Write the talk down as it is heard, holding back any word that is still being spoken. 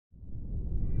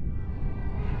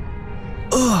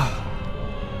Ugh.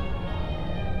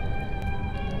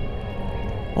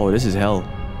 Oh, this is hell.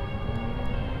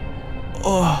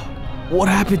 Oh, what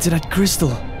happened to that crystal?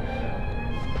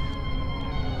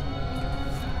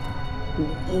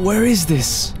 Where is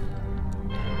this?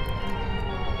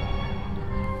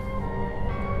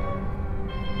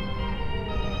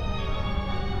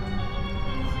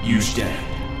 You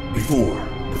stand before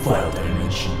the final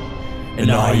dimension,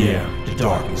 and I am the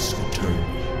darkness eternity.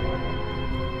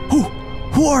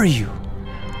 Who are you?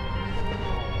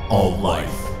 All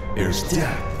life bears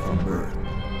death from birth.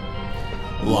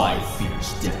 Life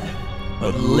fears death,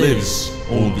 but lives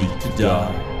only to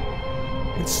die.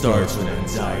 It starts with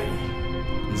anxiety.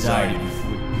 Anxiety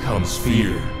becomes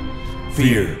fear.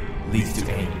 Fear leads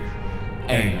to anger.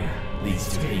 Anger leads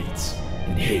to hate.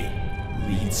 And hate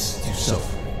leads to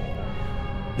suffering.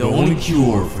 The only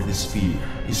cure for this fear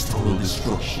is total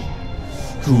destruction.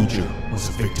 Kuja was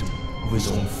a victim of his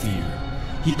own fear.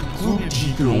 He concluded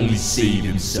he could only save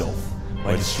himself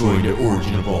by destroying the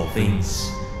origin of all things,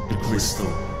 the crystal.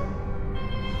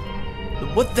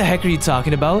 What the heck are you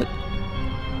talking about?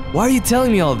 Why are you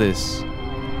telling me all this?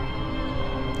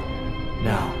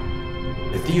 Now,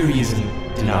 the theory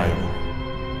isn't deniable.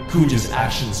 Kuja's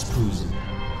actions proves it.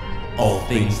 All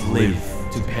things live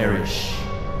to perish.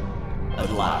 At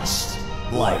last,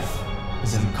 life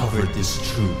has uncovered this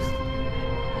truth.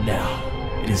 Now,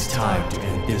 it is time to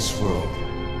end this world.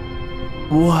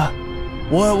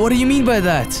 What do you mean by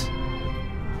that?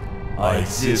 I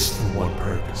exist for one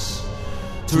purpose.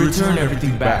 To return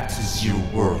everything back to Zero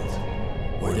World,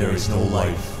 where there is no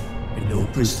life and no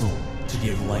crystal to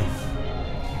give life.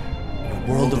 In a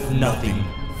world of nothing,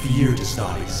 fear does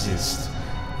not exist.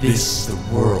 This is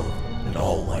the world that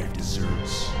all life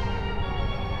deserves.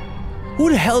 Who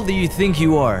the hell do you think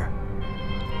you are?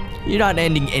 You're not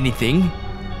ending anything.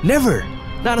 Never.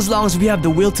 Not as long as we have the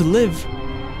will to live.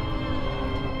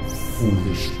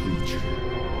 Foolish creature.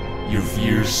 Your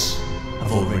fears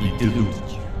have already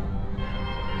deluded you.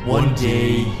 One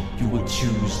day, you will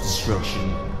choose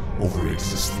destruction over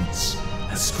existence,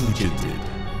 as Kuja did.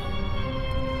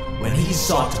 When he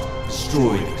sought to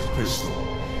destroy the crystal,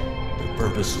 the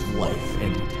purpose of life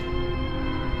ended.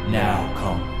 Now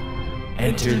come,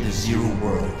 enter the Zero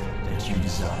World that you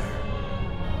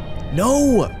desire.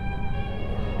 No!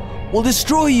 We'll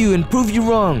destroy you and prove you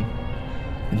wrong.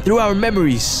 And through our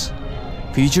memories,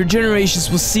 future generations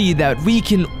will see that we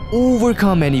can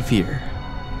overcome any fear.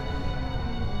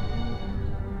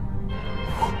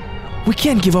 We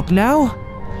can't give up now.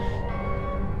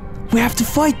 We have to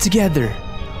fight together.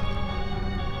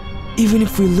 Even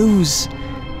if we lose,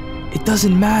 it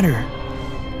doesn't matter.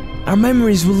 Our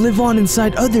memories will live on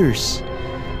inside others.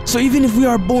 So even if we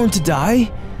are born to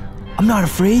die, I'm not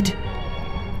afraid.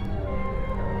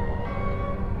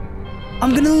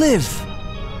 I'm gonna live.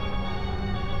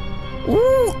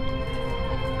 Ooh.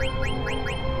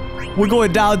 We're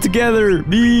going down together.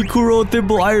 Me, Kuro,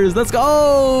 Thimble, Iris. Let's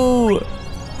go.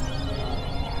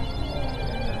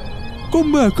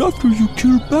 Come back after you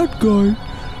kill bad guy.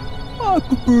 I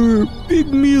prepare a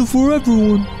big meal for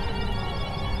everyone.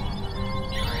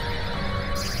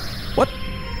 What?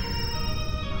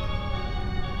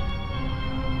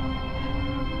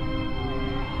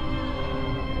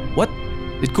 What?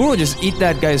 Did Kuro just eat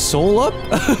that guy's soul up?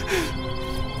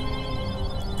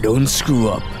 Don't screw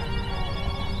up.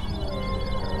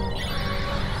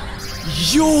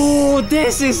 Yo,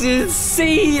 this is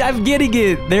insane! I'm getting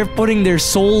it. They're putting their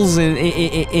souls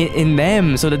in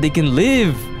them so that they can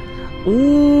live.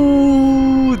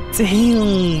 Ooh,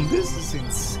 damn! This is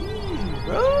insane,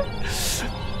 bro.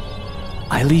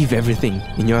 I leave everything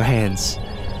in your hands.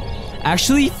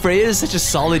 Actually, Freya is such a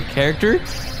solid character.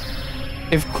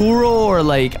 If Kuro or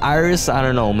like Iris, I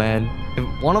don't know, man. If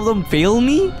one of them fail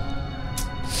me,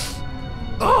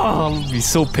 oh, I'll be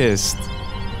so pissed.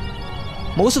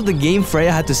 Most of the game, Freya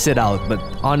had to sit out, but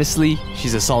honestly,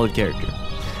 she's a solid character.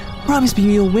 Promise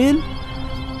me you'll win.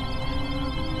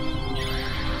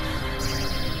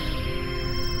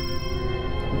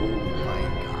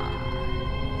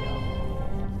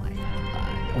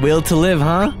 Will to live,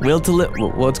 huh? Will to live.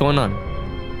 What's going on?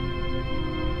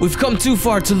 We've come too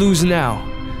far to lose now.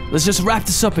 Let's just wrap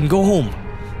this up and go home.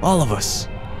 All of us.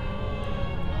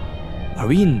 Are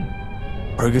we in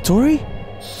purgatory?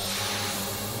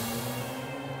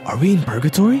 Are we in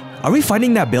purgatory? Are we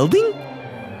finding that building?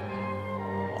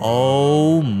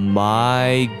 Oh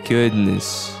my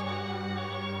goodness.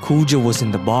 Kuja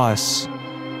wasn't the boss.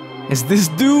 It's this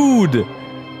dude.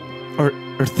 Or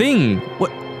thing.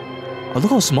 What? Oh,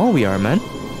 look how small we are, man.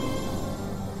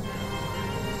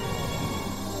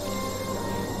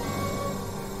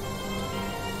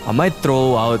 I might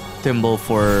throw out Thimble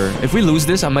for... If we lose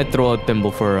this, I might throw out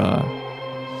Thimble for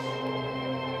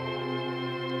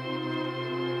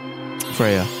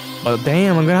Freya. But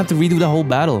damn, I'm gonna have to redo the whole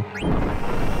battle.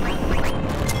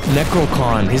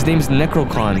 Necrocon. His name's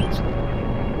Necrocon.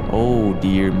 Oh,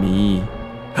 dear me.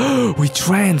 We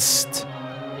tranced!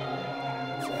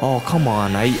 Oh, come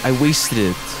on. I wasted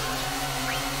it.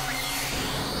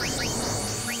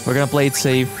 We're gonna play it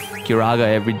safe. Kiraga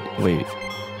every... Wait.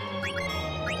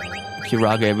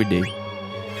 Kiraga every day.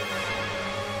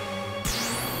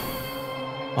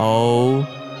 Oh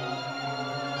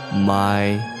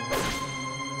my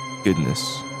goodness.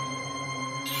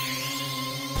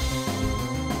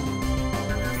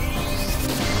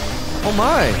 Oh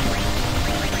my!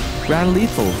 Grand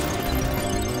lethal.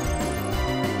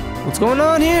 What's going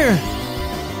on here?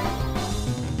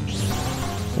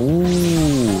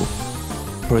 Ooh.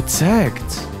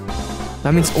 Protect.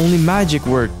 That means only magic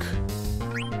work.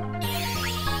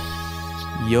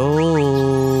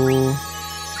 Yo.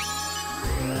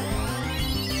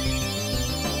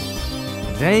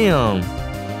 Damn.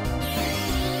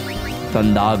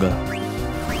 Tandaga.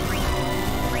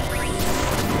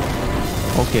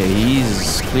 Okay,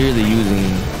 he's clearly using...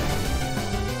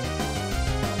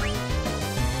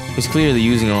 He's clearly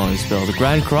using all his spells. The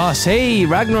Grand Cross. Hey,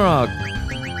 Ragnarok.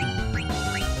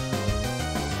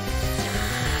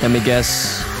 Let me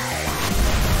guess.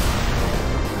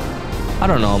 I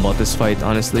don't know about this fight,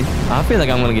 honestly. I feel like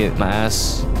I'm gonna get my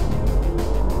ass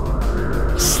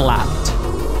slapped.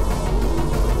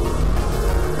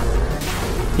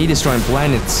 He destroying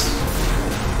planets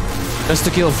just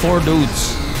to kill 4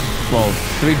 dudes. Well,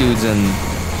 3 dudes and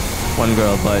 1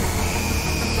 girl, but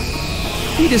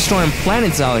he destroying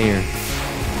planets out here.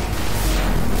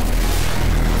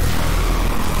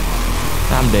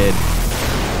 I'm dead.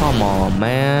 Come on,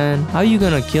 man. How you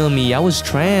gonna kill me? I was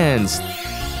tranced.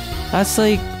 That's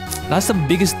the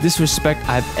biggest disrespect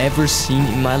I've ever seen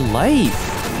in my life.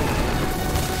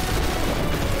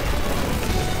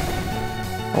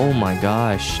 Oh my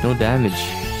gosh, no damage.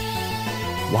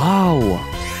 Wow.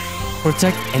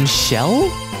 Protect and shell?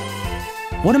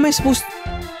 What am I supposed to...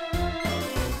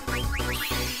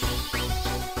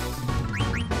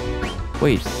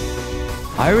 Wait.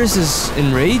 Iris is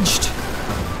enraged?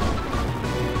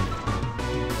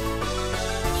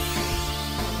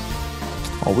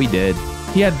 Oh, we did.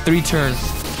 He had 3 turns.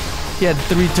 He had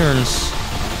 3 turns.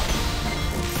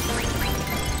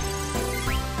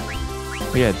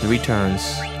 We had 3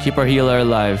 turns. Keep our healer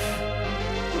alive.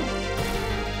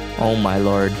 Oh my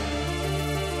lord.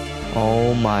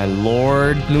 Oh my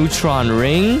lord. Neutron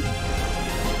ring?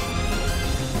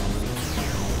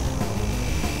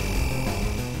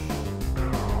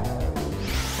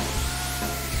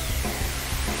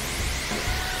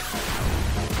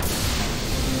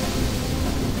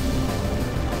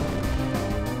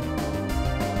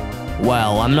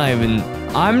 Well, I'm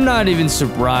not even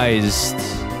surprised.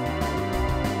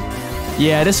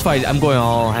 Yeah, this fight, I'm going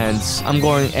all hands. I'm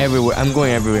going everywhere. I'm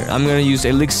gonna use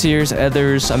elixirs,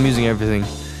 ethers. I'm using everything.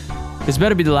 This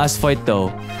better be the last fight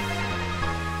though,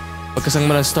 because I'm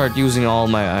gonna start using all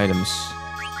my items.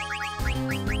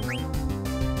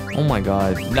 Oh my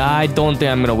god. I don't think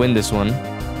I'm gonna win this one.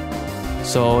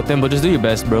 So, Tembo, just do your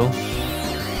best, bro.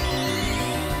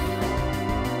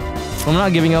 I'm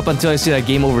not giving up until I see that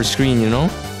game over screen, you know?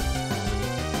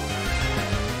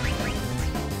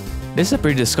 This is a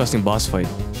pretty disgusting boss fight.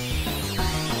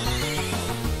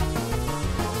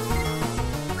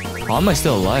 How am I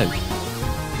still alive?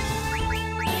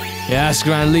 Yes,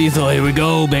 Grand Lethal, here we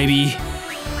go, baby.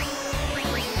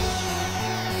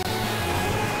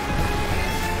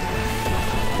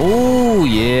 Oh,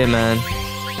 yeah, man.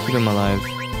 Keep him alive.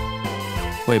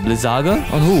 Wait, Blizzaga?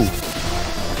 On who?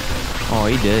 Oh,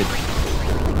 he did.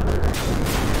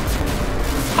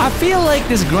 I feel like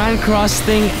this Grand Cross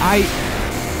thing,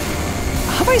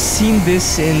 have I seen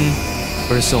this in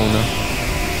Persona?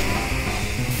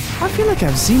 I feel like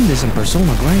I've seen this in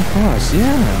Persona, Grand Cross.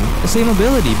 Yeah, the same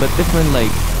ability, but different,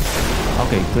 like...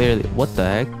 Okay, clearly. What the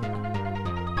heck?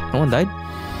 No one died?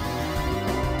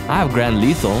 I have Grand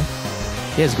Lethal.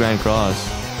 He has Grand Cross.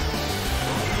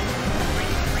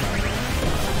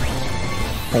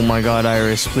 Oh my god,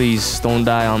 Iris, please, don't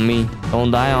die on me. Don't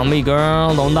die on me,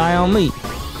 girl. Don't die on me.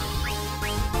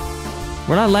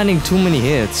 We're not landing too many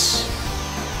hits.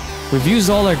 We've used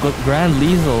all our Grand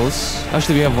Lethals.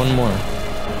 Actually, we have 1 more.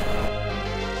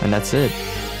 And that's it.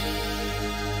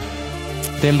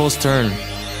 Thimbo's turn.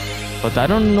 But I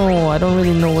don't know. I don't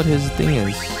really know what his thing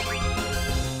is.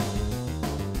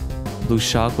 Blue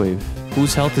Shockwave.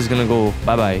 Whose health is gonna go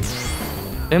bye-bye?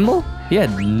 Thimble? He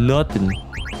had nothing.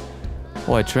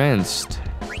 Oh, I tranced.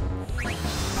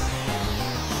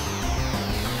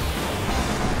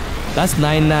 That's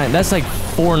 99. That's like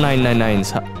 4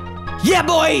 999s. Yeah,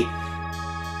 boy!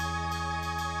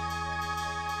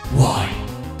 Why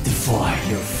defy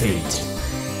your fate?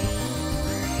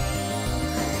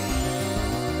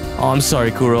 Oh, I'm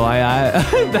sorry, Kuro. I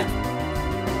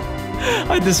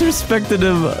disrespected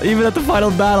him. Even at the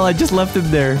final battle, I just left him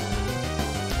there.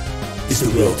 Is the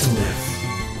will to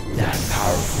live that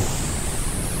powerful?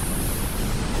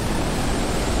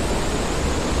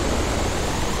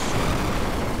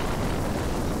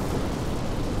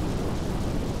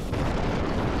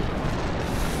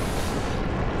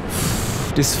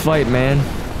 This fight, man.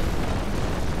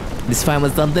 This fight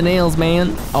was something else,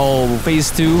 man. Oh, phase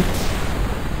 2.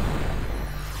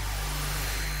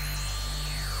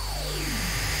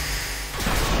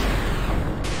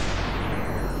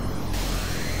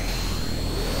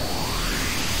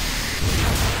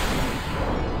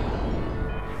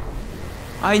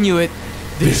 I knew it.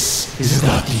 This is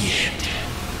not the end.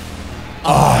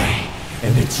 I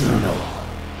am eternal.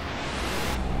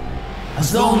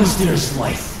 As long as there's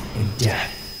life and death.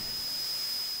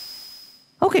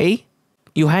 Okay.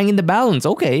 You hang in the balance.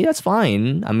 Okay, that's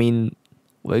fine. I mean,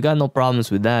 we got no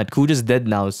problems with that. Kuja's dead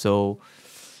now, so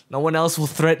no one else will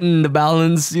threaten the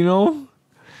balance, you know?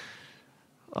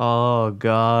 Oh,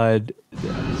 God.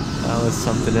 That was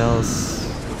something else.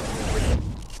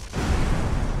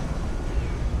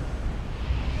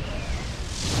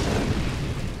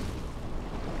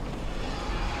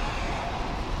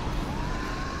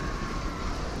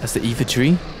 That's the Aoife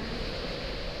tree.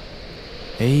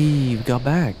 Hey, we got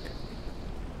back.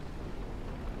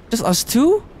 Just us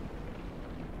two?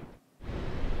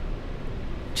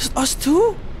 Just us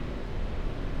two?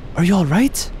 Are you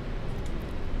alright?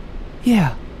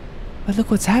 Yeah, but look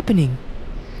what's happening.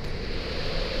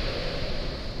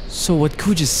 So what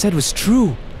Kuja said was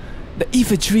true. The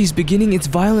Aoife tree is beginning its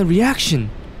violent reaction.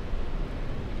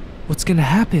 What's gonna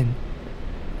happen?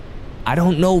 I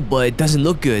don't know, but it doesn't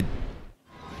look good.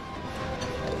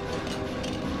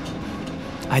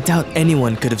 I doubt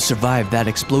anyone could have survived that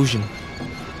explosion.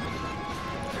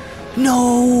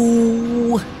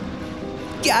 No!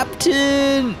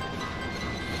 Captain!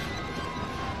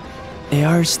 They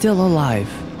are still alive.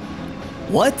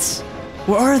 What?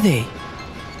 Where are they?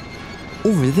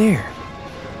 Over there.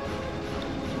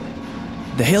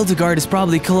 The Hildegard is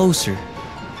probably closer.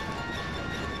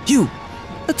 You!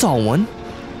 The tall one.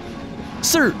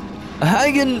 Sir!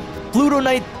 Hagen Pluto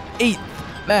Knight 8,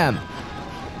 ma'am.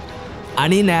 I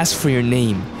didn't ask for your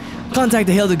name. Contact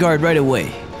the Hildegard right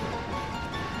away.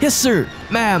 Yes, sir.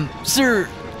 Ma'am. Sir.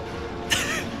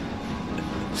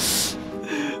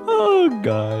 Oh,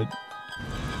 God.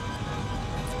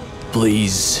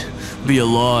 Please, be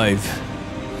alive.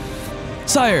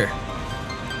 Sire,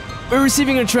 we're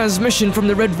receiving a transmission from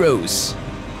the Red Rose.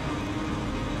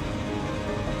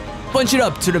 Punch it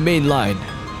up to the main line.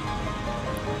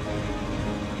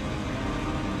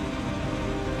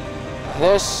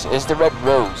 This is the Red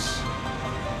Rose.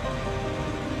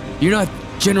 You're not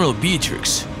General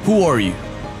Beatrix. Who are you?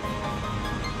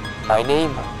 My name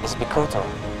is Mikoto.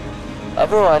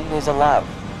 Everyone is alive.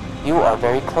 You are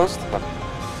very close to them.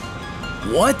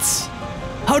 What?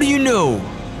 How do you know?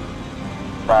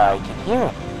 I can hear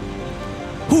it.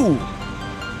 Who?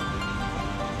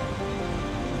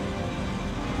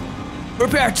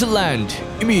 Prepare to land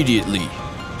immediately.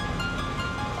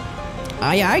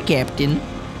 Aye, aye, Captain.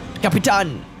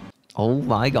 Capitan. Oh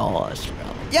my gosh.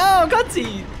 Yo,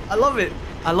 cutscene. I love it.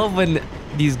 I love when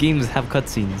these games have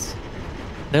cutscenes.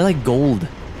 They're like gold,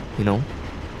 you know?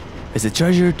 There's a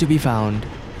treasure to be found.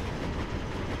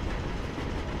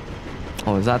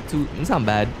 Oh, is that too... It's not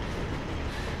bad.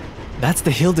 That's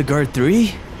the Hildegard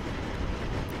 3?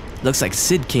 Looks like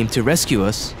Sid came to rescue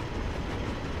us.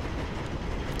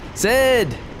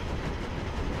 Sid!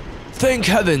 Thank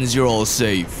heavens you're all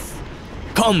safe.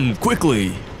 Come,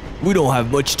 quickly. We don't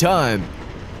have much time.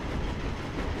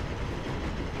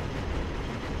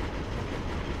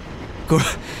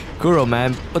 Kuro,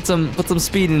 man, put some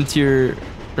speed into your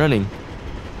running.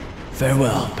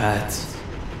 Farewell, Pat.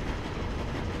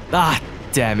 Ah,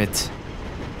 damn it.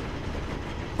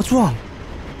 What's wrong?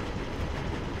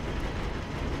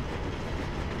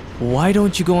 Why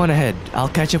don't you go on ahead? I'll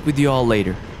catch up with you all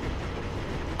later.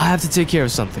 I have to take care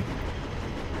of something.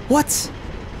 What?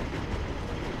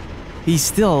 He's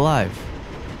still alive.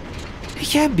 He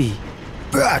can't be.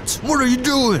 Pat, what are you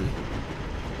doing?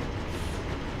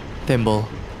 Thimble.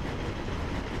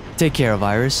 Take care of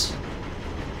Iris.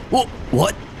 What?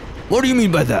 What do you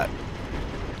mean by that?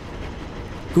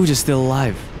 Guja's still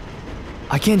alive.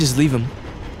 I can't just leave him.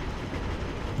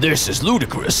 This is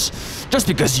ludicrous. Just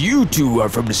because you two are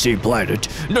from the same planet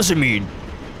doesn't mean...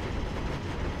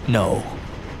 No.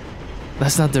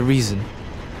 That's not the reason.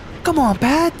 Come on,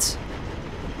 Pat!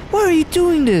 Why are you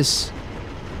doing this?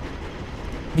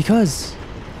 Because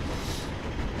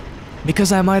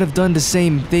I might have done the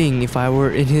same thing if I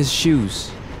were in his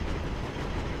shoes.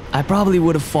 I probably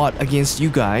would have fought against you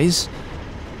guys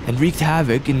and wreaked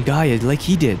havoc in Gaia like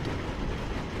he did.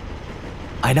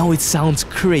 I know it sounds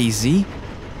crazy,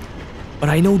 but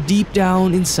I know deep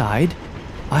down inside,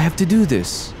 I have to do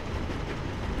this.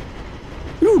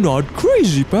 You're not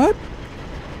crazy, Pat.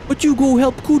 But you go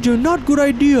help Kuja, not good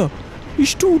idea.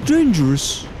 He's too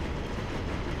dangerous.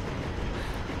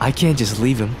 I can't just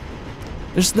leave him.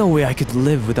 There's no way I could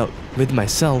live with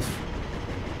myself.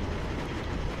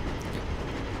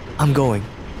 I'm going.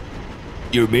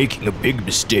 You're making a big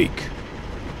mistake.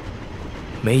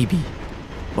 Maybe.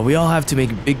 But we all have to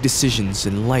make big decisions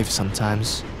in life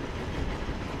sometimes.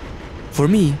 For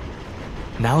me,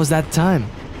 now is that time.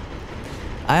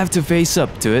 I have to face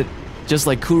up to it, just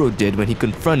like Kuro did when he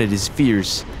confronted his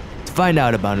fears to find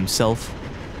out about himself.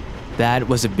 That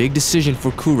was a big decision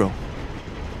for Kuro.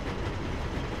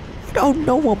 I don't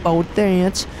know about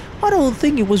that. I don't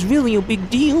think it was really a big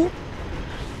deal.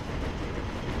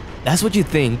 That's what you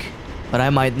think, but I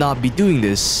might not be doing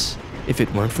this if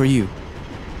it weren't for you.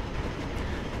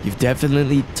 You've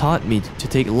definitely taught me to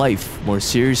take life more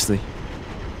seriously.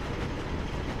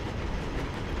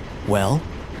 Well,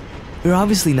 you're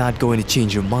obviously not going to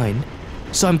change your mind,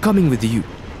 so I'm coming with you.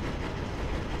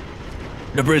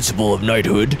 The principle of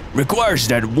knighthood requires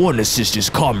that one assist his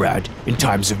comrade in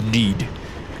times of need.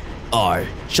 I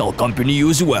shall accompany you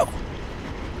as well.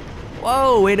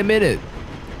 Whoa, wait a minute.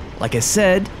 Like I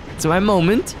said, it's my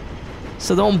moment,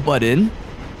 so don't butt in.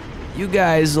 You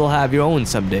guys will have your own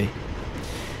someday.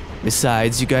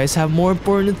 Besides, you guys have more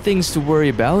important things to worry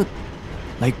about,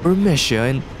 like Burmecia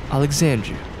and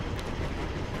Alexandria.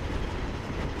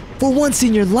 For once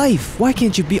in your life, why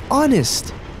can't you be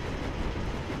honest?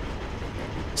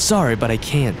 Sorry, but I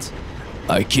can't.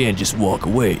 I can't just walk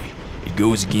away. It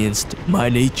goes against my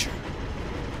nature.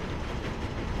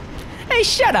 Hey,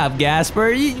 shut up,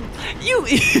 Gasper. You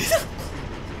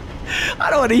I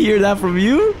don't want to hear that from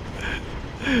you.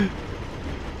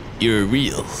 You're a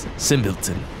real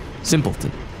simpleton.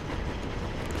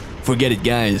 Forget it,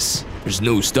 guys. There's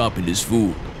no stopping this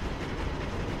fool.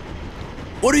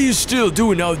 What are you still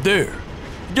doing out there?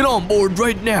 Get on board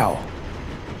right now.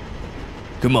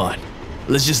 Come on,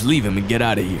 let's just leave him and get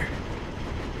out of here.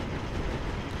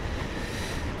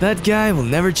 That guy will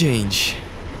never change.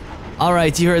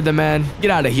 Alright, you heard the man.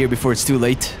 Get out of here before it's too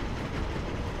late.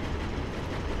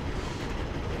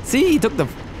 See, he took the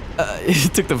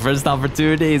first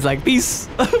opportunity. He's like, peace,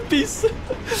 peace.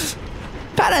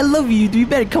 Pat, I love you. You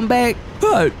better come back.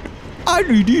 Pat, I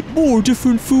need to eat more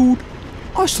different food.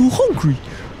 I'm so hungry.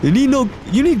 You need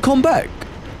to come back.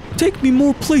 Take me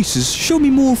more places. Show me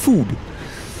more food.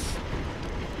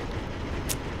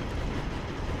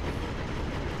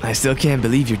 I still can't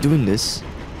believe you're doing this.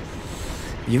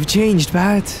 You've changed,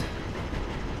 Pat.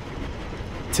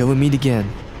 Till we meet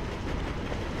again.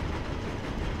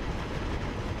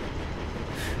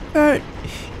 Pat,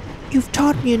 you've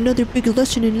taught me another big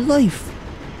lesson in life.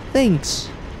 Thanks.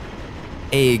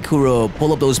 Hey, Kuro,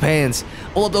 pull up those pants.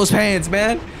 Pull up those pants,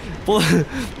 man.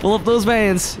 Pull up those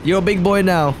pants. You're a big boy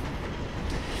now.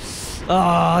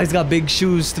 Ah, he's got big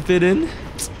shoes to fit in.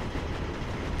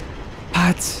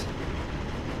 Pat.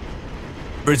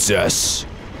 Princess,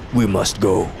 we must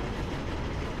go.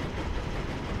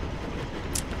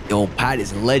 Yo, Pat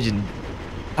is a legend.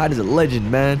 Pat is a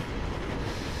legend, man.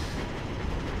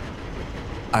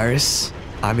 Iris,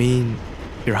 I mean,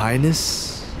 Your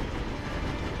Highness,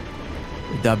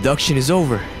 the abduction is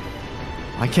over.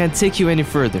 I can't take you any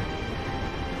further.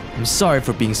 I'm sorry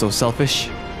for being so selfish.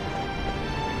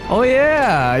 Oh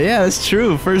yeah, that's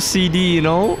true. First CD, you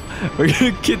know? We're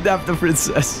gonna kidnap the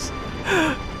princess.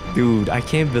 Dude, I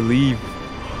can't believe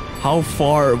how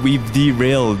far we've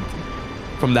derailed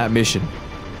from that mission.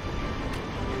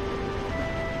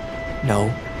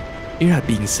 No, you're not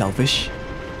being selfish.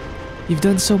 You've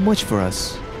done so much for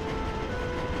us.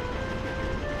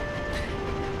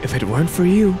 If it weren't for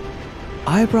you,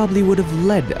 I probably would have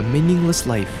led a meaningless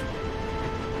life.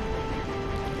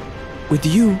 With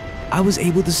you, I was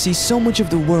able to see so much of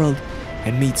the world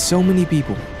and meet so many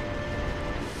people.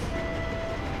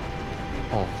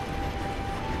 Oh,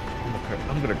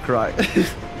 I'm gonna cry.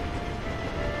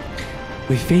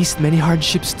 We faced many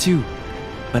hardships too,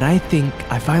 but I think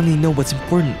I finally know what's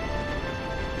important.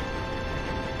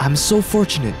 I'm so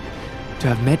fortunate to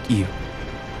have met you.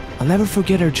 I'll never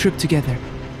forget our trip together.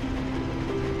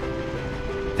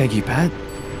 Thank you, Pat.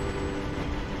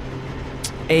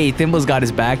 Hey, Thimble's got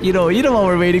his back. You know what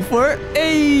we're waiting for.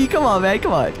 Hey, come on, man.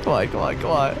 Come on. Come on, come on,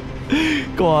 come on.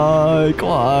 Come on, come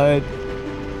on.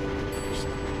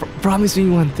 Promise me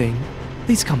one thing.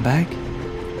 Please come back.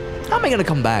 How am I gonna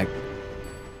come back?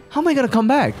 How am I gonna come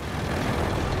back?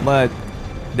 But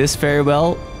this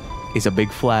farewell is a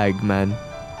big flag, man.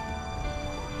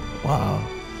 Wow.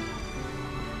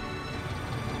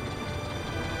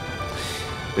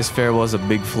 This farewell is a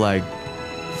big flag.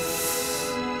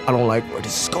 I don't like where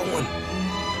this is going.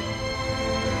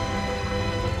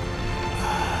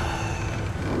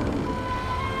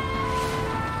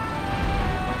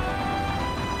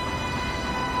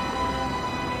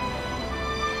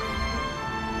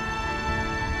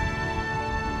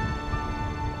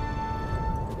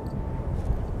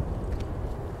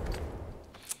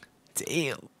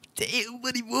 Damn,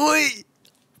 buddy boy.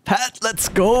 Pat, let's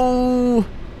go.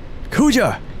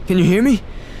 Kuja, can you hear me?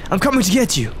 I'm coming to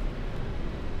get you.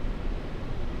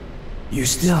 You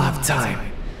still have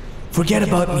time. Forget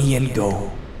about me and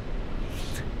go.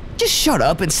 Just shut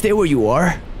up and stay where you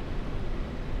are.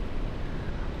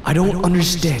 I don't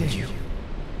understand you.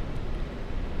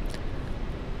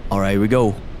 Alright, we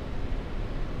go.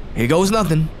 Here goes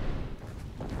nothing.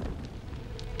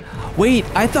 Wait,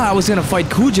 I thought I was gonna fight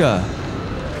Kuja.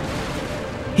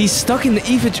 He's stuck in the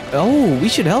Aepha. Oh, we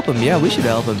should help him. Yeah, we should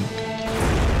help him.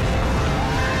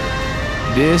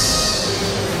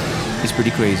 This is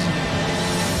pretty crazy.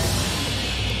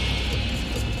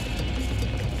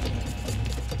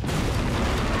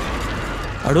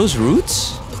 Are those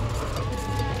roots?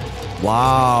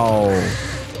 Wow.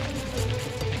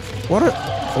 What are...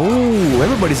 Oh,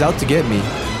 everybody's out to get me.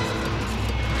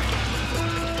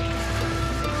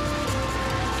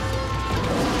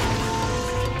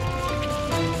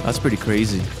 That's pretty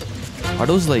crazy. Are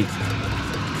those like...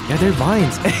 Yeah, they're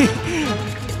vines.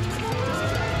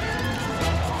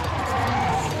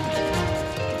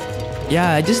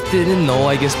 Yeah, I just didn't know,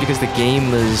 I guess, because the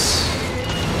game is...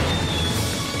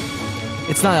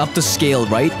 It's not up to scale,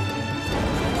 right?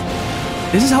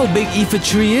 This is how big Aepha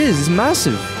tree is. It's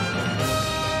massive.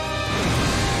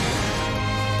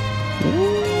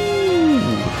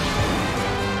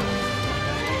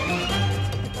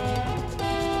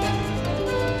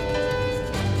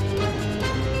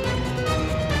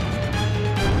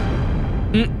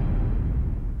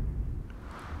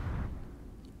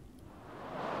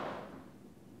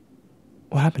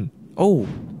 What happened? Oh.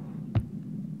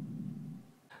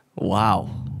 Wow.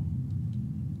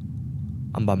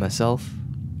 I'm by myself.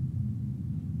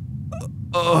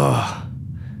 Huh?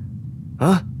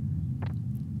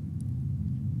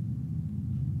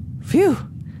 Phew.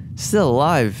 Still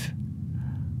alive.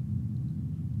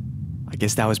 I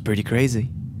guess that was pretty crazy.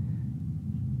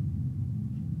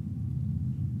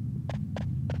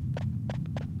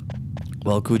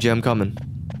 Well, Kuja, I'm coming.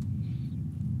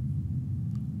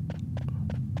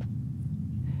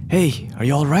 Hey, are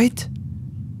you alright?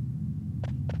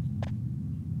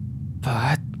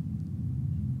 But...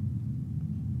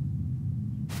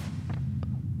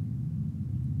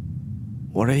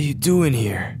 What are you doing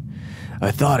here?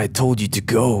 I thought I told you to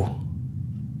go.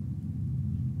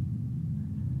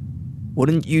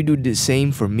 Wouldn't you do the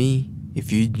same for me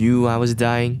if you knew I was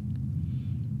dying?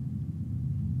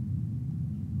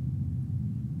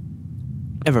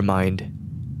 Never mind.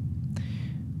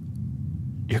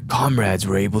 Your comrades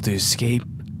were able to escape.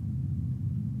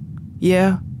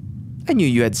 Yeah, I knew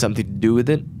you had something to do with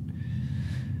it.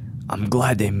 I'm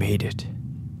glad they made it.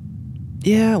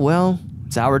 Yeah, well,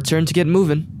 it's our turn to get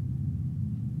moving.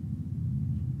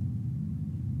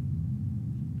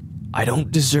 I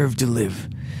don't deserve to live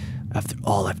after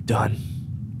all I've done.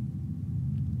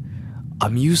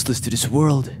 I'm useless to this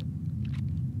world.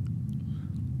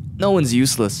 No one's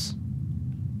useless.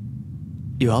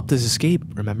 You helped us escape,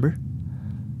 remember?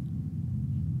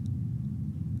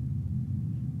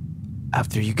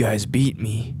 After you guys beat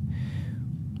me,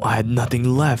 I had nothing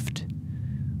left.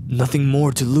 Nothing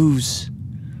more to lose.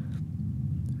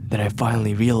 Then I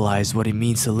finally realized what it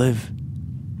means to live.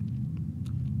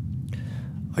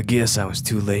 I guess I was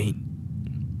too late.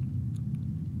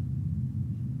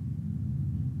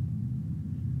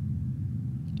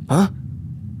 Huh?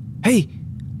 Hey!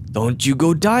 Don't you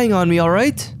go dying on me,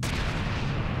 alright?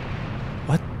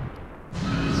 What?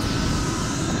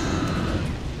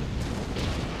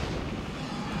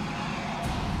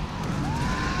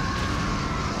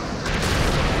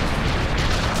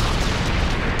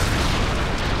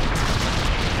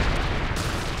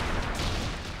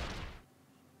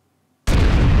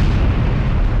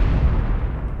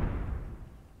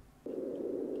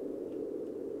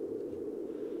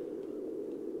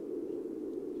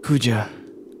 Kuja.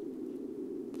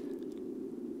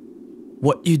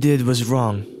 What you did was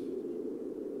wrong.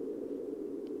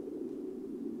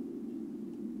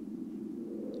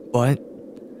 But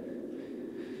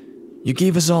you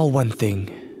gave us all one thing: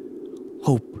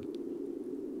 hope.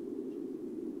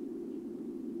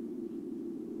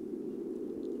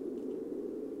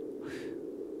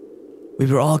 We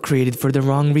were all created for the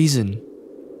wrong reason,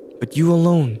 but you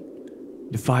alone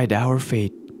defied our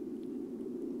fate.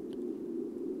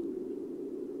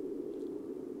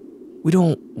 We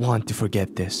don't want to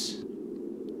forget this.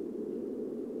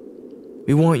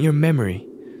 We want your memory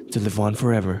to live on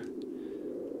forever.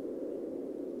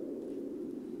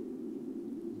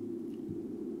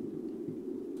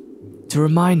 To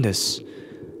remind us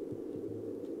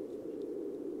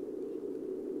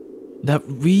that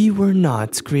we were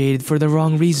not created for the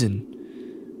wrong reason,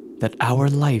 that our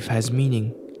life has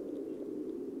meaning.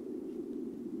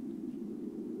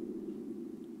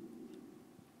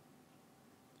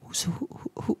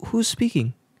 Who's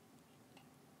speaking?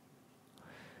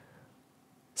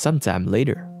 Sometime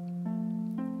later.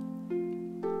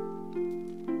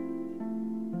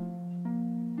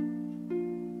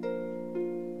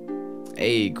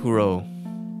 Hey, Kuro.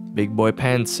 Big boy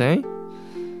pants, eh?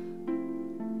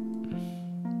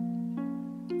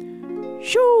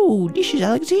 So, this is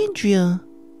Alexandria.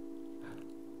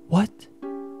 What?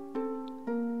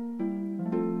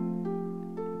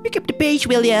 Pick up the pace,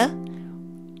 will ya?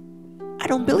 I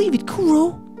don't believe it,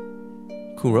 Kuro.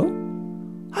 Kuro?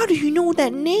 How do you know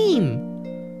that name?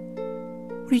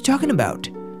 What are you talking about?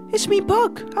 It's me,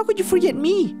 Puck. How could you forget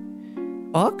me?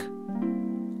 Puck?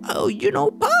 Oh, you know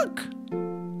Puck.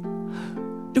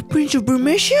 The Prince of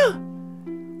Burmecia?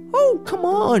 Oh, come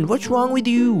on. What's wrong with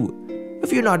you?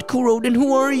 If you're not Kuro, then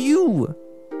who are you?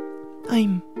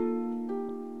 I'm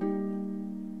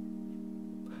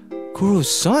Kuro's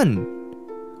son.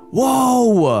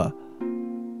 Whoa!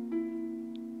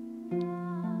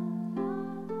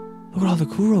 Look at all the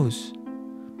Kuros.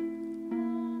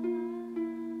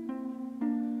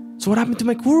 So what happened to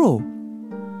my Kuro?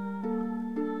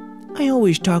 I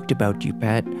always talked about you,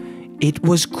 Pat. It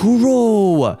was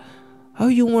Kuro. How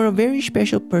you were a very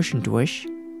special person to us.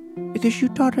 Because you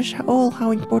taught us all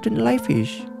how important life is.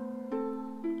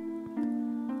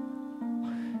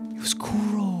 It was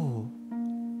Kuro.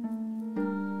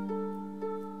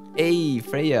 Hey,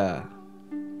 Freya.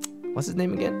 What's his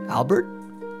name again? Albert?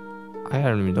 I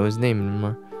don't even know his name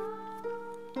anymore.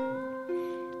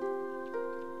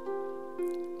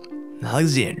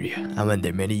 Alexandria. I went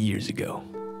there many years ago.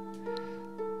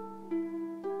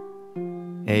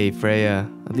 Hey, Freya.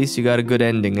 At least you got a good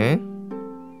ending, eh?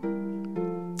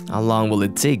 How long will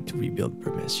it take to rebuild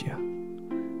Burmecia?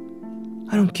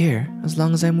 I don't care, as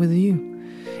long as I'm with you.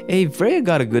 Hey, Freya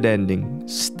got a good ending.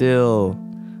 Still.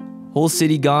 Whole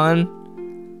city gone.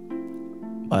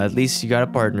 But at least you got a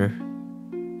partner.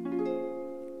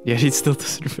 Yeah, he still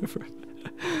doesn't remember.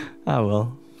 Ah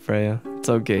well, Freya. It's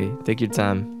okay. Take your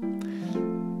time.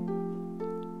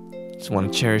 Just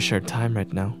want to cherish our time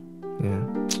right now. Yeah.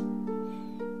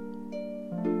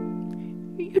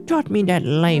 You taught me that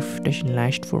life doesn't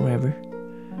last forever.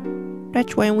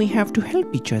 That's why we have to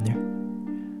help each other.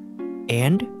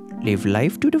 And live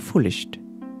life to the fullest.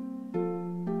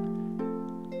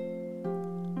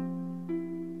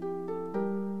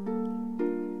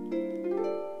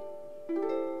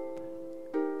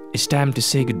 It's time to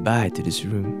say goodbye to this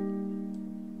room.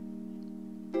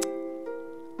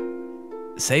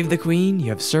 Save the queen, you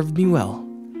have served me well.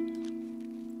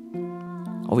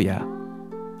 Oh yeah,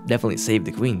 definitely save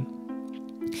the queen.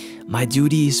 My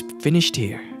duty is finished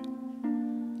here.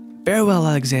 Farewell,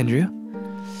 Alexandria.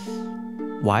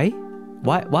 Why?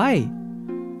 Why?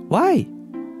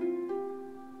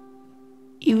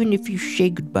 Even if you say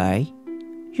goodbye,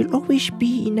 you'll always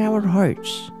be in our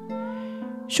hearts.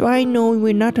 So I know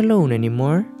we're not alone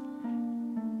anymore.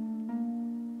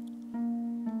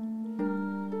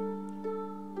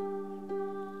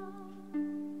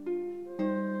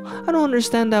 I don't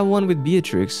understand that one with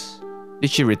Beatrix.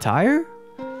 Did she retire?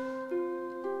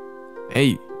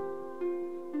 Hey.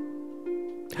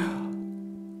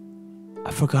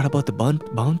 I forgot about the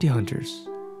bounty hunters.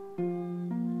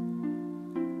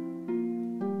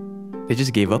 They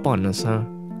just gave up on us, huh?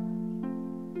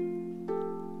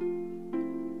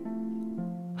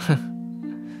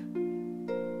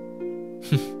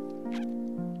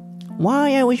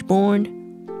 Why I was born,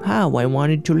 how I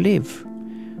wanted to live.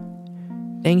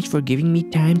 Thanks for giving me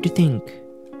time to think.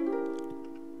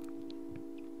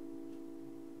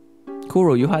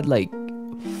 Kuro, you had like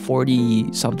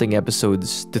 40 something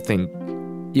episodes to think.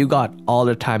 You got all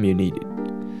the time you needed.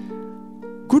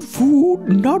 Good food,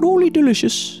 not only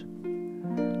delicious.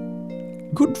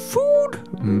 Good food,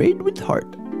 food made with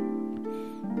heart.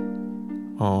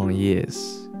 Oh,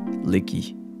 yes.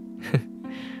 Licky.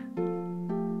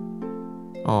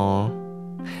 Oh.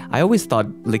 I always thought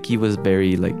Licky was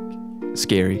very, like,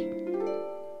 scary.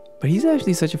 But he's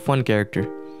actually such a fun character.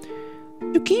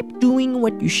 To keep doing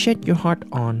what you set your heart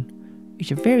on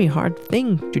is a very hard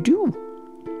thing to do.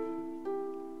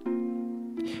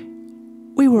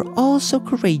 We were all so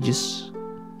courageous.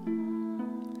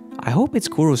 I hope it's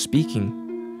Kuro speaking.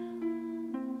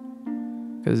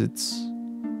 Because it's...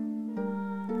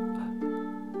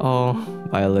 Oh,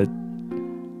 Violet.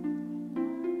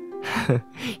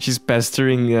 She's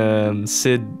pestering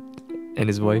Sid and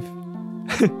his wife.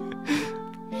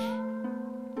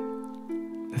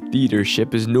 The theater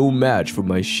ship is no match for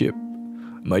my ship.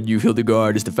 My new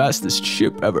Hildegard is the fastest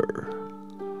ship ever.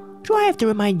 Do I have to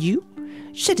remind you?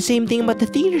 You said the same thing about the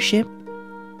theater ship.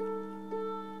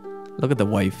 Look at the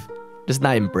wife. Just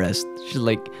not impressed. She's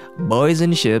like, boys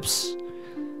and ships.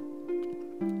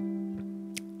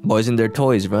 Boys and their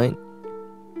toys, right?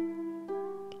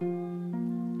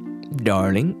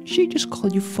 Darling, she just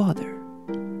called you father.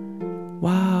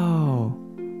 Wow.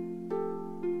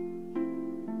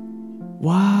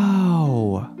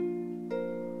 Wow.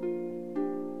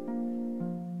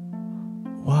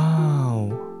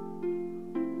 Wow.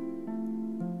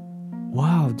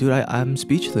 Wow, dude, I'm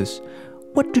speechless.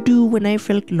 What to do when I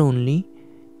felt lonely?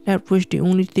 That was the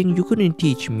only thing you couldn't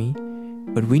teach me.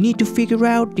 But we need to figure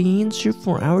out the answer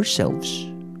for ourselves.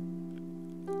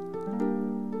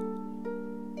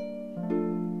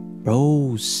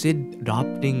 Bro, Sid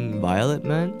adopting Violet,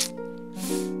 man.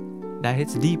 That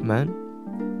hits deep, man.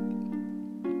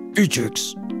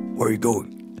 Beatrix, where are you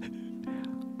going?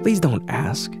 Please don't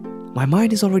ask. My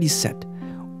mind is already set.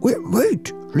 Wait,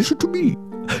 listen to me.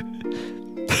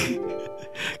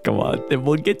 Come on, then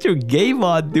we'll get your game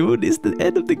on, dude. It's the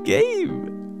end of the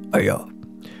game.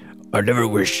 I never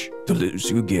wish to lose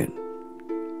you again.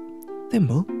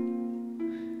 Thimble?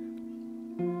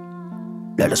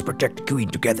 Let us protect the queen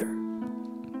together.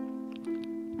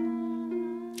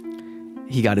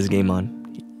 He got his game on.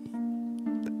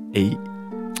 Hey.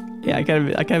 Yeah, I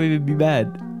can't even be mad.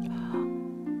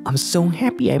 I'm so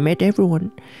happy I met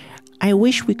everyone. I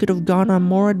wish we could have gone on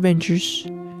more adventures.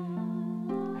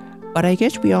 But I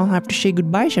guess we all have to say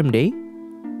goodbye someday.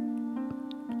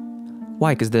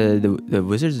 Why? Because the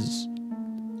wizards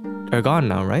are gone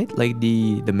now, right? Like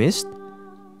the mist?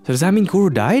 So does that mean Kuro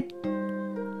died?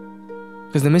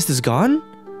 Because the mist is gone?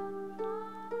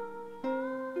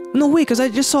 No, wait, because I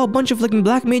just saw a bunch of like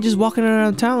black mages walking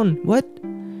around town. What?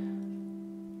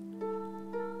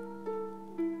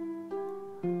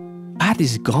 Pat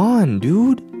is gone,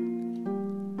 dude.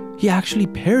 He actually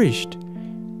perished.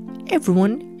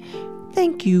 Everyone,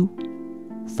 thank you.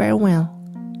 Farewell.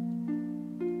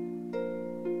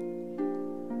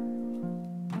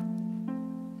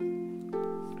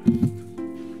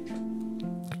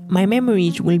 My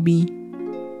memories will be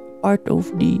part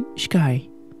of the sky.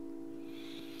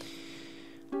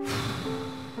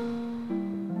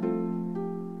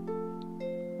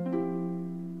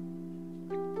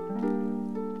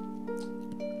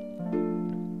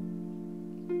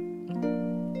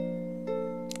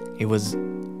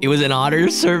 It was an honor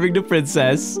serving the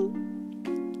princess.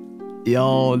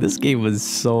 Yo, this game was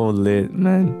so lit,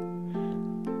 man.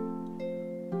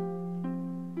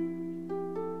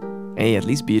 Hey, at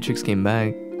least Beatrix came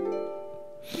back.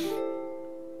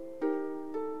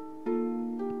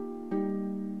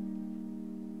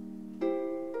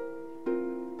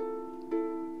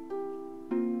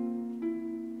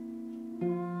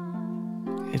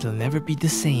 It'll never be the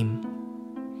same.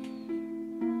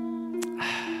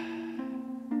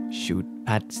 Shoot,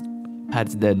 Pat's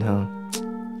dead, huh?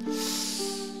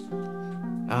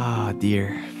 Ah,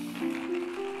 dear.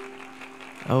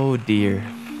 Oh dear.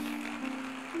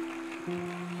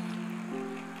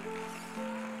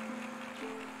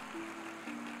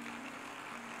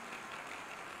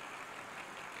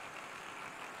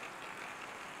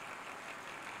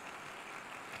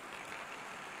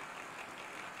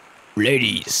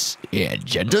 Ladies and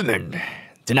gentlemen,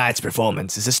 tonight's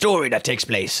performance is a story that takes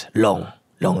place long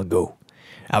ago.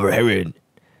 Our heroine,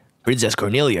 Princess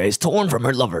Cornelia, is torn from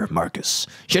her lover, Marcus.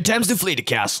 She attempts to flee the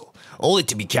castle, only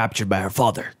to be captured by her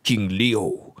father, King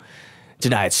Leo.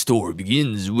 Tonight's story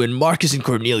begins when Marcus and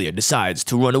Cornelia decides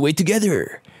to run away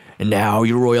together. And now,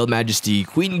 Your Royal Majesty,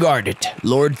 Queen Garnet,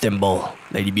 Lord Thimble,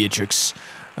 Lady Beatrix.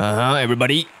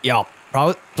 Everybody, yeah,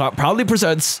 proudly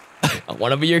presents I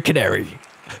Wanna Be Your Canary.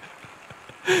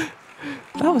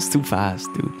 That was too fast,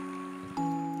 dude.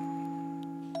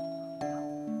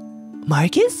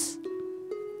 Marcus?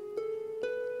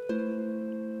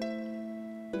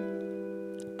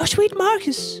 Oh, sweet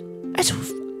Marcus. I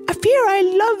fear I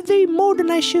love thee more than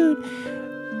I should.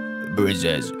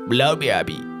 Princess, love me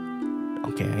happy.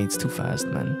 Okay, it's too fast,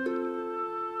 man.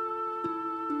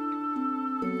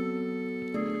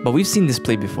 But we've seen this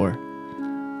play before.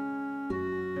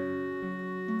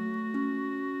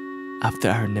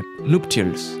 After our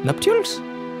nuptials. Nuptials?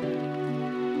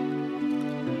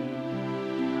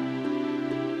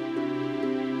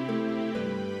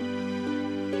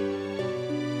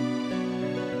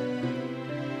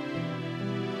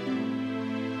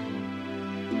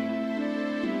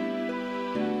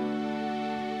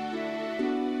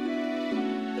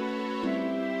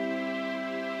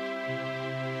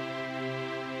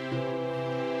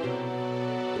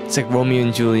 It's like Romeo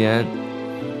and Juliet.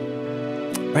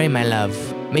 Pray, my love,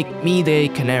 make me the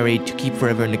canary to keep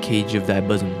forever in the cage of thy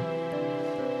bosom.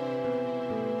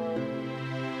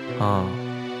 Ah.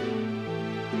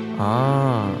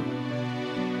 Ah.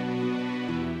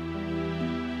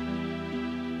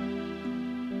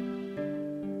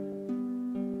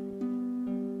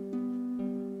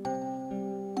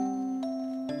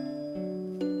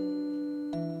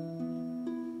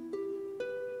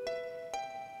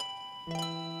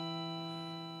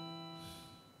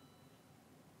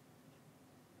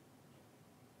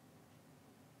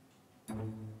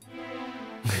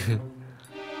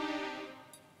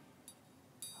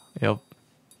 Yep.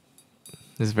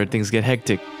 This is where things get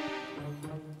hectic.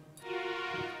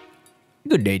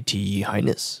 Good day to ye,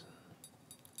 highness.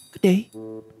 Good day.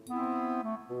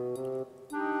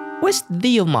 Where's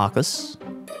thee, Marcus?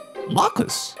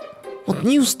 Marcus, What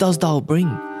news dost thou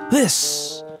bring?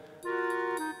 This.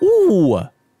 Ooh.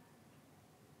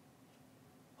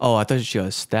 Oh, I thought she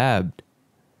got stabbed.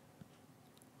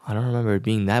 I don't remember it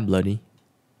being that bloody.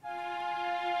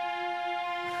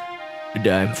 the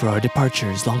time for our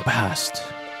departure is long past.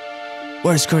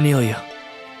 Where's Cornelia?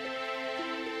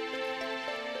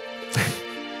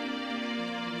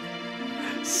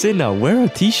 Cinna, wear a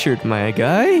t-shirt, my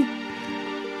guy.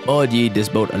 Board ye this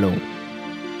boat alone.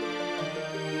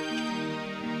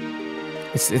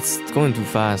 It's going too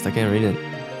fast. I can't read it.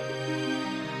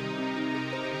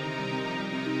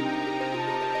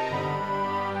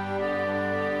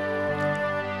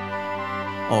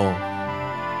 Oh,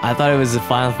 I thought it was a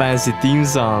Final Fantasy theme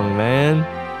song, man.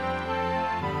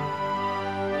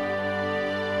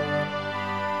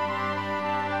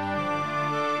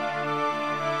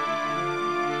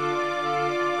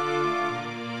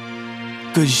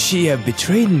 Could she have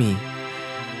betrayed me?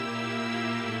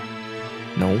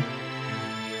 No.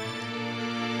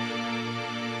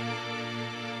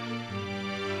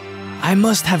 I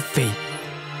must have faith.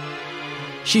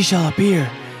 She shall appear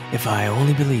if I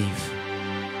only believe.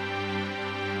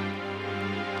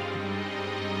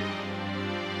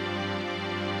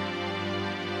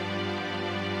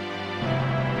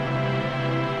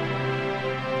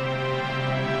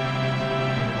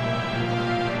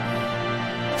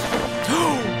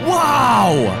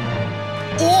 Wow!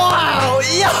 Wow!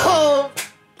 Yo!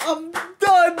 I'm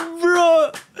done,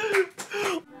 bro!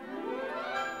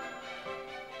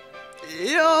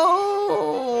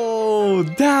 Yo!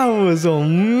 That was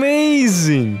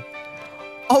amazing!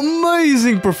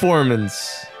 Amazing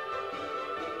performance!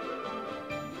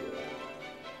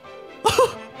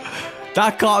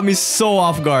 That caught me so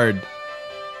off guard.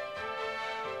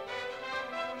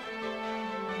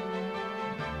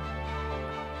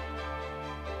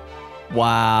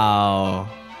 Wow.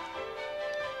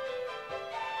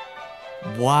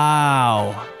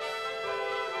 Wow.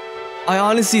 I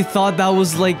honestly thought that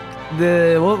was like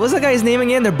the... What was that guy's name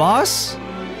again? Their boss?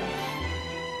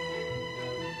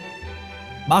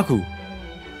 Baku.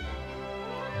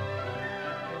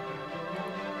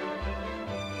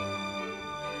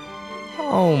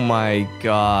 Oh my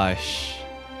gosh.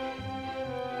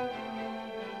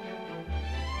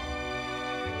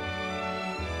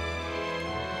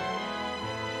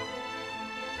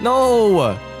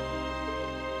 No!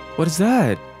 What is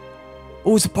that?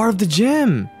 Oh, it's a part of the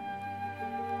gem.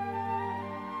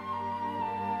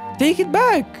 Take it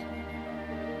back.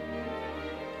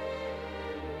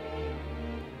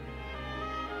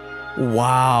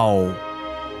 Wow.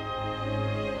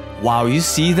 Wow, you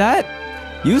see that?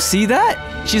 You see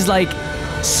that? She's like,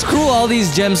 screw all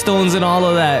these gemstones and all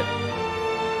of that.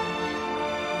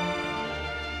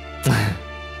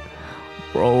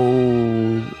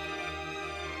 Bro.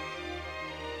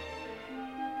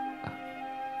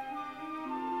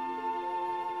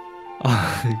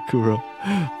 Kuro.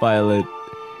 Violet.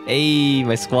 Hey,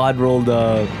 my squad rolled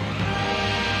up.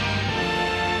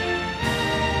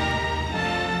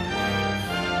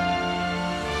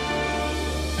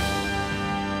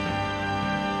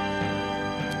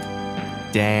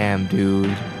 Damn,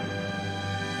 dude.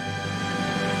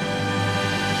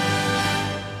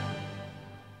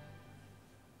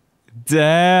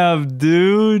 Damn,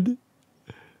 dude.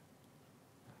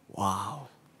 Wow.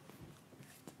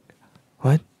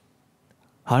 What?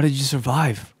 How did you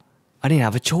survive? I didn't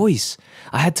have a choice.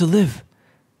 I had to live.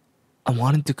 I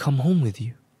wanted to come home with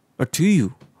you. Or to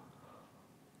you.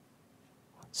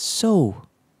 So,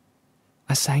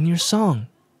 I sang your song.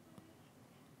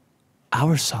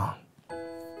 Our song.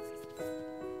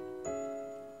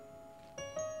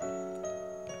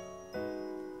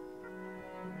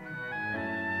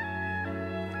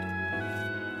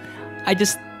 I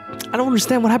don't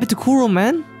understand what happened to Kuro,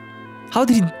 man. How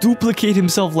did he duplicate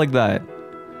himself like that?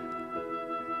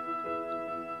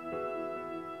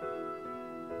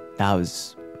 That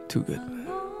was too good, man.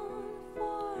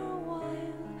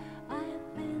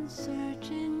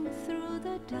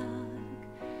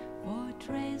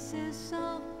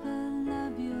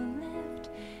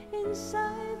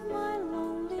 Inside my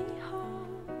lonely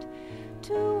heart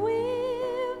to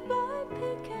weave by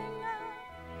picking up.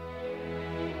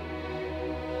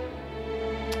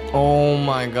 Oh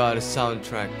my god, a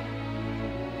soundtrack.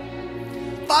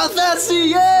 Fantasy,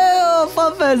 yeah!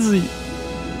 Fantasy!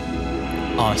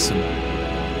 Awesome.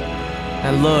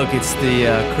 And look, it's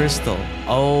the crystal.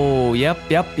 Oh, yep.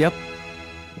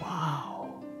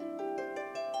 Wow.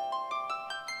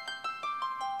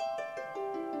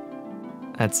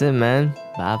 That's it, man.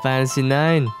 Final Fantasy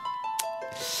 9.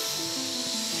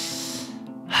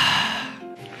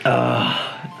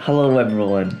 Hello,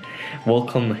 everyone.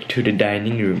 Welcome to the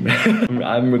dining room.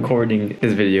 I'm recording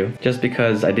this video just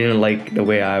because I didn't like the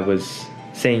way I was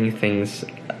saying things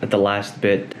at the last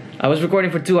bit. I was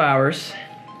recording for 2 hours,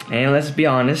 and let's be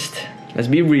honest, let's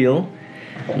be real.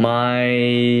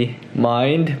 My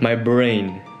mind, my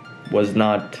brain was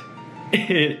not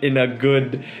in a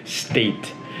good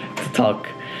state to talk,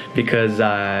 because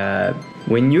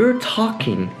when you're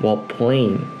talking while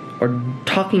playing or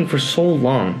talking for so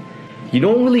long, you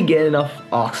don't really get enough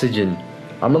oxygen.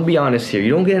 I'm gonna be honest here,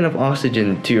 you don't get enough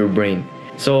oxygen to your brain,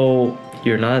 so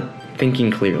you're not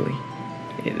thinking clearly.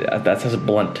 That's as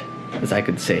blunt as I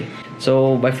could say.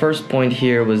 So my first point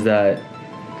here was that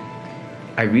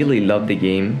I really love the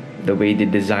game, the way they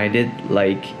designed it.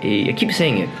 Like I keep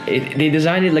saying it, they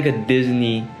designed it like a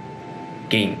Disney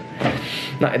game.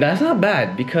 Now, that's not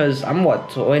bad, because I'm what,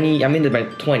 20, I'm in my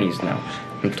 20s now.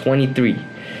 I'm 23,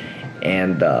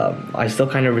 and I still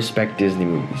kind of respect Disney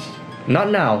movies. Not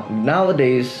now.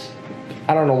 Nowadays,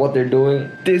 I don't know what they're doing.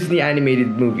 Disney animated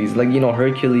movies, like, you know,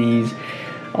 Hercules,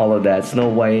 all of that, Snow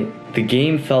White. The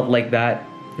game felt like that,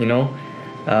 you know.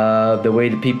 The way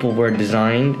the people were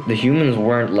designed, the humans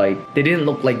weren't like, they didn't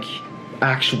look like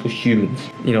actual humans,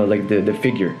 you know, like the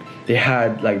figure. They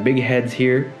had like big heads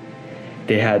here.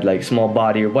 They had like small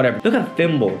body or whatever. Look at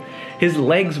Thimble. His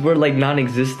legs were like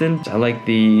non-existent. I like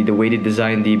the way they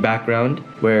designed the background,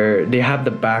 where they have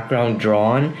the background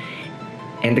drawn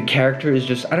and the character is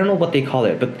just, I don't know what they call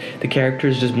it, but the character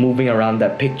is just moving around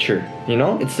that picture, you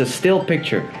know? It's a still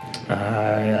picture.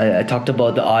 I talked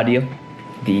about the audio,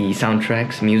 the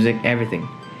soundtracks, music, everything.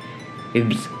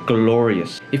 It's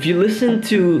glorious. If you listen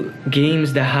to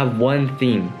games that have one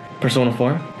theme, Persona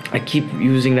 4, I keep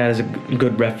using that as a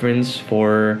good reference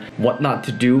for what not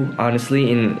to do, honestly.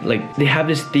 In like, they have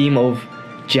this theme of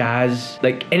jazz,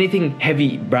 like anything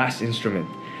heavy brass instrument.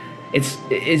 It's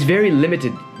very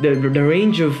limited. The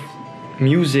range of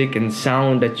music and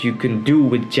sound that you can do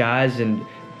with jazz and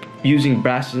using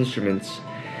brass instruments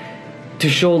to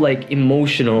show like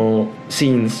emotional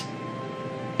scenes,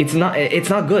 it's not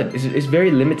good. It's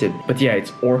very limited. But yeah,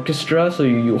 it's orchestra, so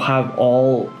you have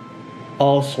all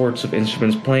sorts of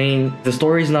instruments playing. The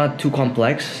story is not too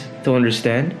complex to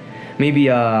understand. Maybe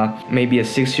a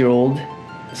 6-year-old,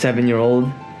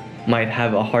 7-year-old might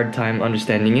have a hard time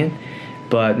understanding it,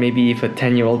 but maybe if a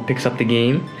 10-year-old picks up the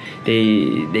game,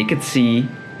 they could see,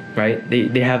 right?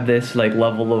 They have this like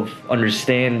level of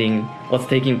understanding what's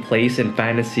taking place in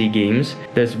fantasy games.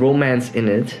 There's romance in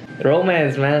it.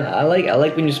 Romance, man. I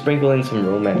like when you sprinkle in some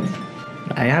romance.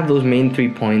 I have those main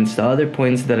 3 points. The other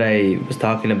points that I was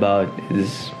talking about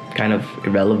is kind of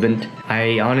irrelevant.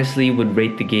 I honestly would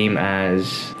rate the game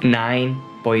as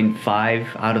 9.5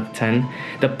 out of 10.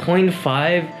 The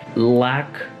 0.5 lack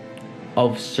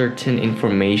of certain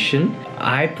information.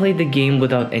 I played the game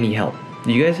without any help.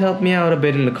 You guys helped me out a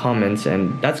bit in the comments,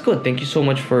 and that's good. Thank you so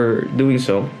much for doing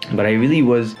so. But I really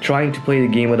was trying to play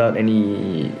the game without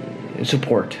any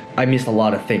support. I missed a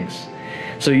lot of things.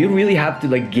 So you really have to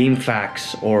like game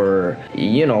facts or,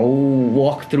 you know,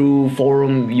 walk through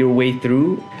forum your way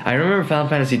through. I remember Final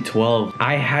Fantasy 12.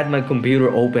 I had my computer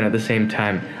open at the same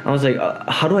time. I was like,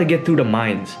 how do I get through the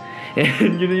mines?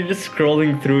 And you know, you're just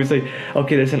scrolling through. It's like,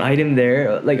 okay, there's an item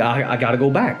there. Like, I gotta go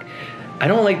back. I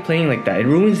don't like playing like that. It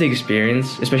ruins the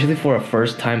experience, especially for a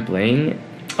first time playing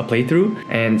a playthrough.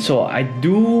 And so I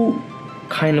do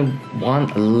kind of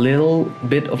want a little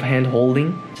bit of hand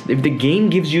holding. If the game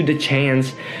gives you the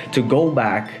chance to go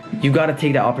back, you gotta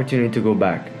take the opportunity to go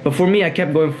back. But for me, I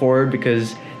kept going forward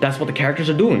because that's what the characters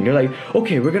are doing. They're like,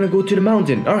 okay, we're gonna go to the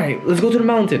mountain. All right, let's go to the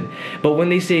mountain. But when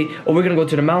they say, oh, we're gonna go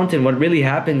to the mountain, what really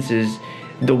happens is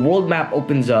the world map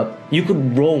opens up. You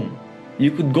could roam.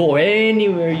 You could go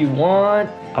anywhere you want.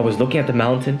 I was looking at the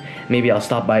mountain. Maybe I'll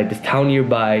stop by this town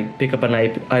nearby, pick up an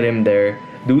item there,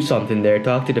 do something there,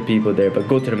 talk to the people there, but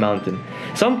go to the mountain.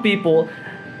 Some people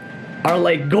are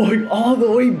like going all the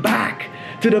way back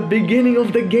to the beginning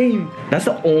of the game. That's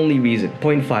the only reason.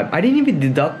 0.5. I didn't even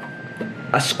deduct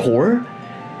a score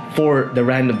for the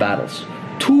random battles.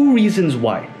 2 reasons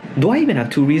why. Do I even have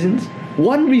 2 reasons?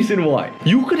 1 reason why.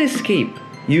 You could escape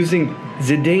using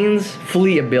Zidane's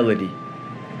flee ability.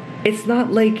 It's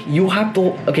not like you have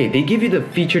to... Okay, they give you the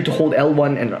feature to hold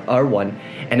L1 and R1,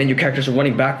 and then your characters are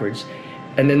running backwards,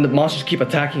 and then the monsters keep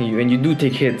attacking you, and you do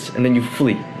take hits, and then you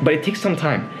flee. But it takes some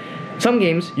time. Some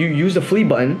games, you use the flee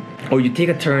button, or you take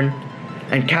a turn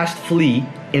and cast flee,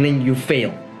 and then you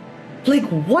fail. Like,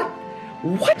 what?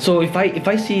 What? So if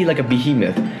I see like a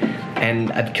behemoth,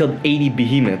 and I've killed 80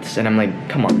 behemoths, and I'm like,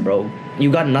 come on, bro.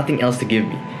 You got nothing else to give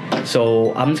me.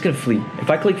 So I'm just gonna flee.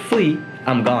 If I click flee,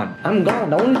 I'm gone. I'm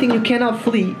gone. The only thing you cannot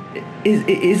flee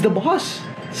is the boss.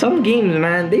 Some games,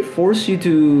 man, they force you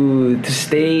to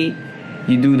stay.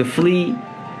 You do the flee,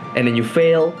 and then you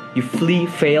fail. You flee,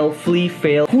 fail, flee,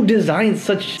 fail. Who designed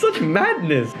such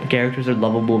madness? The characters are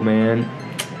lovable, man.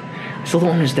 I still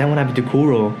don't understand what happened to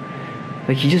Kuro.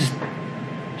 Like, he just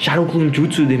Shadow Clone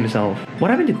Jutsu'd himself. What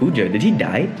happened to Kuja? Did he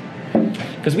die?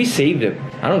 Because we saved him.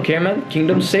 I don't care, man.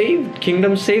 Kingdom saved.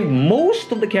 Kingdom saved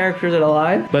most of the characters that are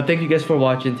alive. But thank you guys for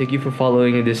watching. Thank you for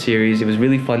following in this series. It was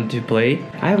really fun to play.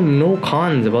 I have no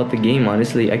cons about the game,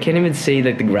 honestly. I can't even say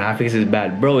that the graphics is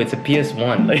bad. Bro, it's a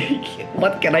PS1. Like,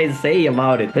 what can I say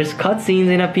about it? There's cutscenes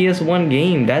in a PS1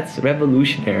 game. That's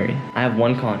revolutionary. I have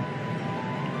 1 con.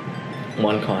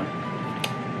 1 con.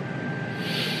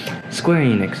 Square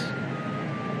Enix.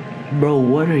 Bro,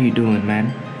 what are you doing,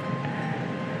 man?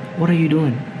 What are you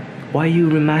doing? Why you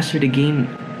remaster the game,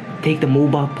 take the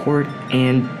mobile port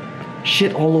and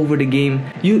shit all over the game?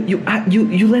 You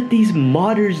let these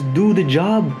modders do the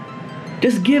job.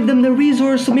 Just give them the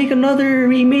resource to make another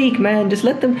remake, man. Just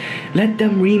let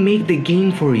them remake the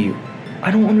game for you. I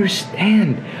don't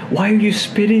understand. Why are you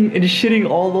spitting and shitting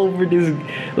all over this,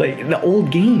 like, the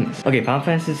old games? Okay, Final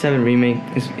Fantasy 7 remake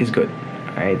is good.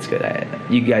 Alright, it's good.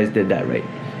 You guys did that right.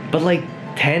 But like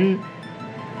 10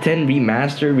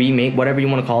 remaster, remake, whatever you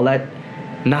want to call that.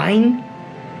 9?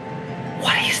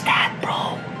 What is that,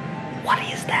 bro? What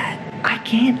is that? I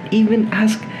can't even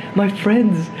ask my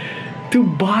friends to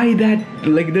buy that,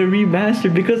 like, the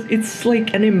remaster, because it's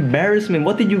like an embarrassment.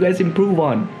 What did you guys improve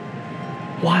on?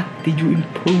 What did you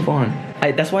improve on?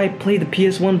 That's why I played the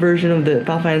PS1 version of the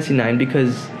Final Fantasy 9,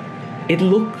 because it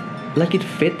looked like it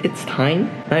fit its time.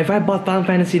 Now if I bought Final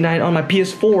Fantasy 9 on my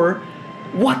PS4,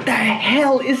 what the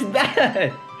hell is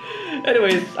that?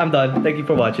 Anyways, I'm done. Thank you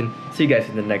for watching. See you guys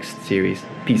in the next series.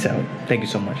 Peace out. Thank you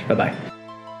so much. Bye-bye.